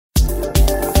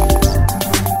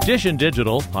Dish and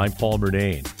Digital, I'm Paul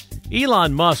Murnane.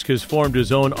 Elon Musk has formed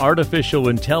his own artificial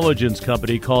intelligence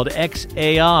company called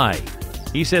xAI.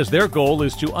 He says their goal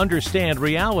is to understand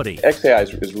reality.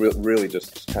 xAI is really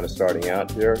just kind of starting out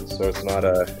here, so it's not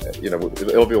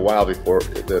it'll be a while before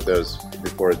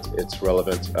it's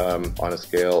relevant on a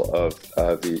scale of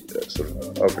the sort of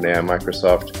OpenAI,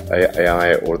 Microsoft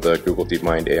AI, or the Google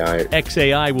DeepMind AI.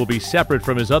 xAI will be separate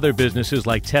from his other businesses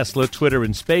like Tesla, Twitter,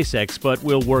 and SpaceX, but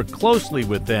will work closely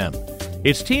with them.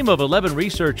 Its team of 11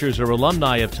 researchers are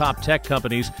alumni of top tech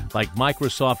companies like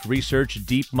Microsoft Research,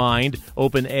 DeepMind,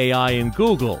 OpenAI, and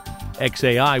Google.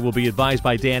 xAI will be advised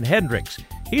by Dan Hendricks.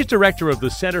 He's director of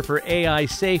the Center for AI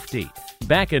Safety.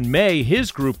 Back in May,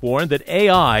 his group warned that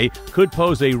AI could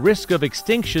pose a risk of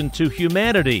extinction to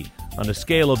humanity on a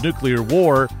scale of nuclear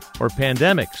war or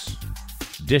pandemics.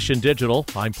 Dish and Digital,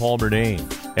 I'm Paul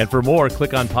Murnane. And for more,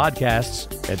 click on podcasts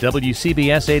at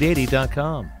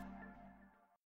WCBS880.com.